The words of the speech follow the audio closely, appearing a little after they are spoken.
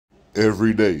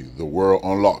Every day, the world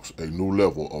unlocks a new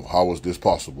level of how is this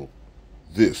possible.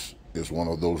 This is one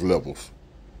of those levels.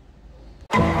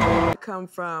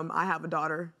 I have a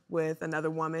daughter with another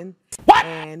woman.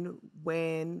 And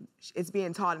when it's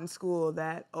being taught in school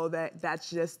that, oh, that's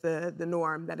just the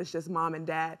norm, that it's just mom and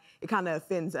dad, it kind of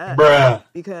offends us. Bruh.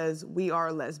 Because we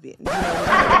are lesbians.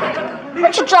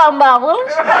 What you talking about,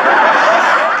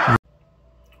 Willis?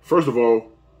 First of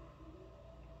all,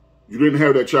 you didn't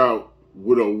have that child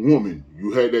with a woman.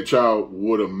 You had that child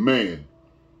with a man.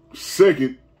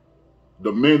 Second,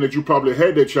 the man that you probably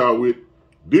had that child with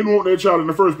didn't want that child in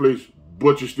the first place,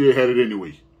 but you still had it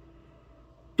anyway.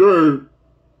 Third,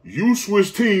 you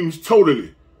switched teams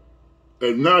totally,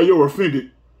 and now you're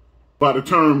offended by the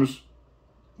terms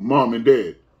mom and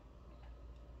dad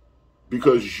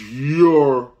because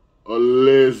you're a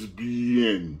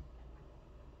lesbian.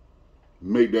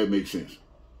 Make that make sense.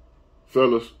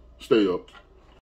 Fellas, stay up.